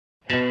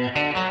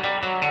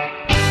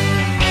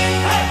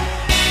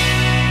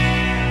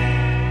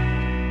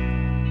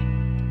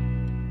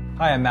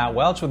Hi, I'm Matt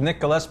Welch with Nick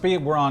Gillespie.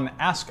 We're on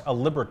Ask a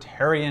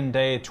Libertarian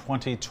Day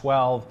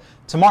 2012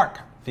 to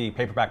mark the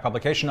paperback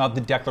publication of the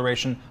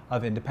Declaration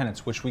of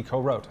Independence, which we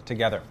co-wrote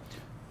together.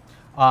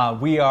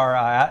 We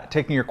are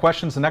taking your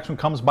questions. The next one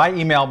comes by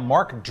email.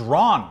 Mark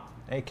Drawn,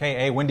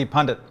 aka Windy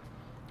Pundit.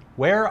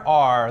 Where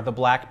are the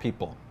black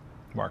people?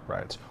 Mark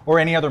writes, or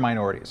any other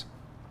minorities.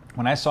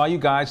 When I saw you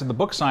guys at the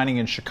book signing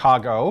in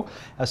Chicago,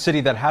 a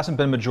city that hasn't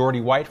been majority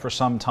white for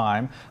some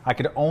time, I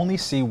could only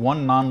see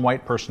one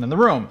non-white person in the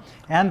room,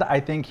 and I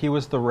think he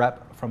was the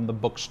rep from the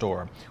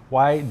bookstore.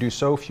 Why do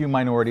so few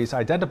minorities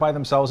identify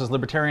themselves as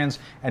libertarians,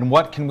 and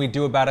what can we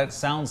do about it?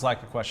 Sounds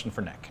like a question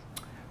for Nick.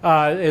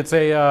 It's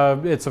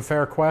a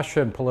fair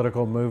question.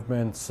 Political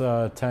movements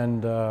or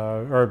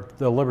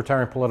the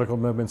libertarian political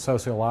movement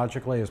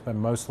sociologically has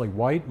been mostly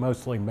white,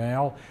 mostly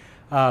male.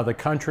 The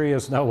country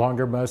is no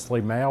longer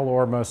mostly male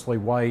or mostly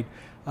white.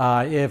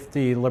 If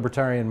the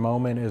libertarian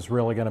moment is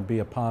really going to be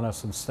upon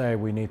us and stay,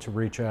 we need to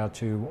reach out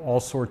to all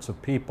sorts of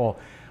people.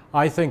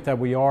 I think that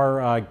we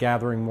are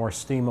gathering more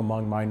steam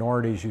among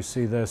minorities. You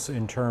see this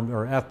in terms,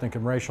 or ethnic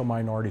and racial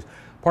minorities,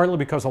 partly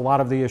because a lot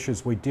of the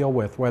issues we deal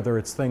with, whether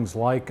it's things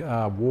like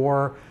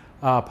war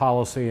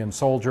policy and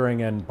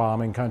soldiering and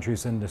bombing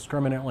countries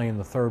indiscriminately in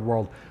the third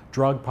world,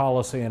 drug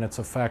policy and its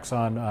effects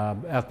on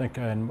ethnic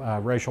and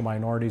racial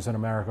minorities in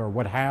America, or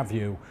what have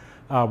you,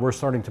 we're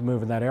starting to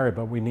move in that area,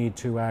 but we need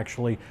to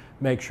actually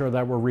make sure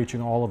that we're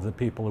reaching all of the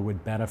people who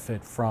would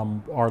benefit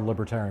from our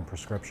libertarian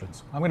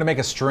prescriptions. I'm going to make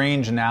a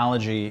strange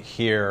analogy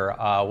here,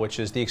 which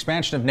is the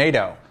expansion of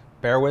NATO.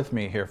 Bear with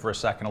me here for a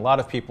second. A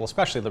lot of people,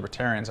 especially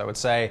libertarians, I would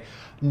say,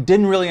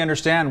 didn't really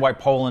understand why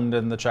Poland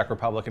and the Czech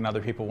Republic and other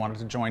people wanted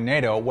to join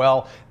NATO.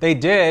 Well, they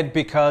did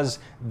because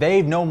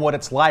they've known what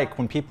it's like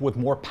when people with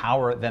more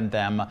power than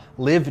them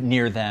live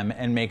near them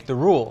and make the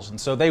rules. And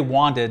so they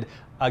wanted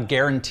a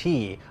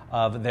guarantee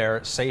of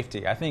their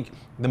safety. I think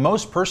the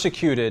most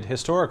persecuted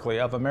historically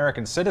of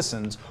American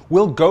citizens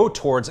will go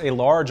towards a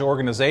large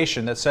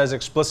organization that says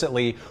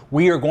explicitly,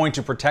 we are going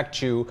to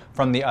protect you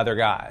from the other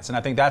guys. And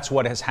I think that's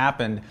what has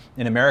happened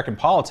in American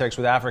politics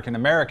with African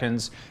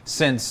Americans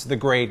since the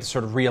great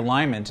sort of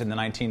realignment in the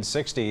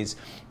 1960s.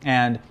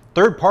 And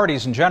third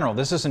parties in general,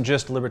 this isn't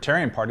just the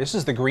Libertarian Party, this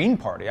is the Green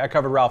Party. I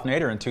covered Ralph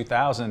Nader in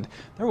 2000.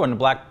 There wasn't a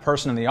black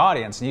person in the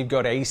audience, and you'd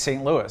go to East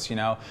St. Louis, you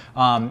know.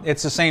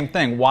 It's the same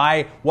thing.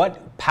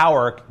 What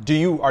power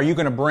are you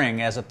going to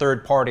bring as a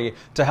third party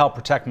to help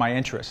protect my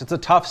interests? It's a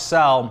tough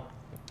sell.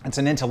 It's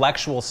an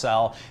intellectual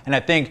sell, and I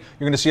think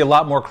you're going to see a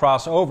lot more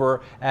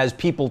crossover as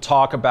people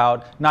talk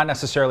about not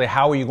necessarily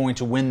how are you going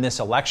to win this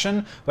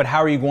election, but how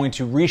are you going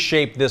to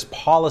reshape this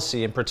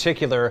policy in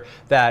particular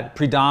that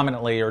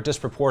predominantly or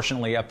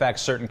disproportionately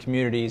affects certain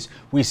communities.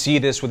 We see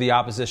this with the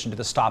opposition to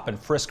the stop and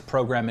frisk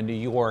program in New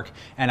York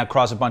and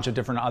across a bunch of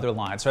different other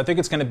lines. So I think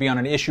it's going to be on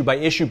an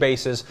issue-by-issue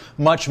basis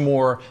much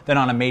more than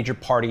on a major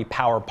party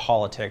power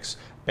politics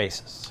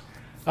basis.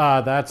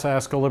 That's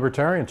Ask a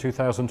Libertarian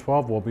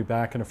 2012. We'll be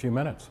back in a few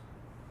minutes.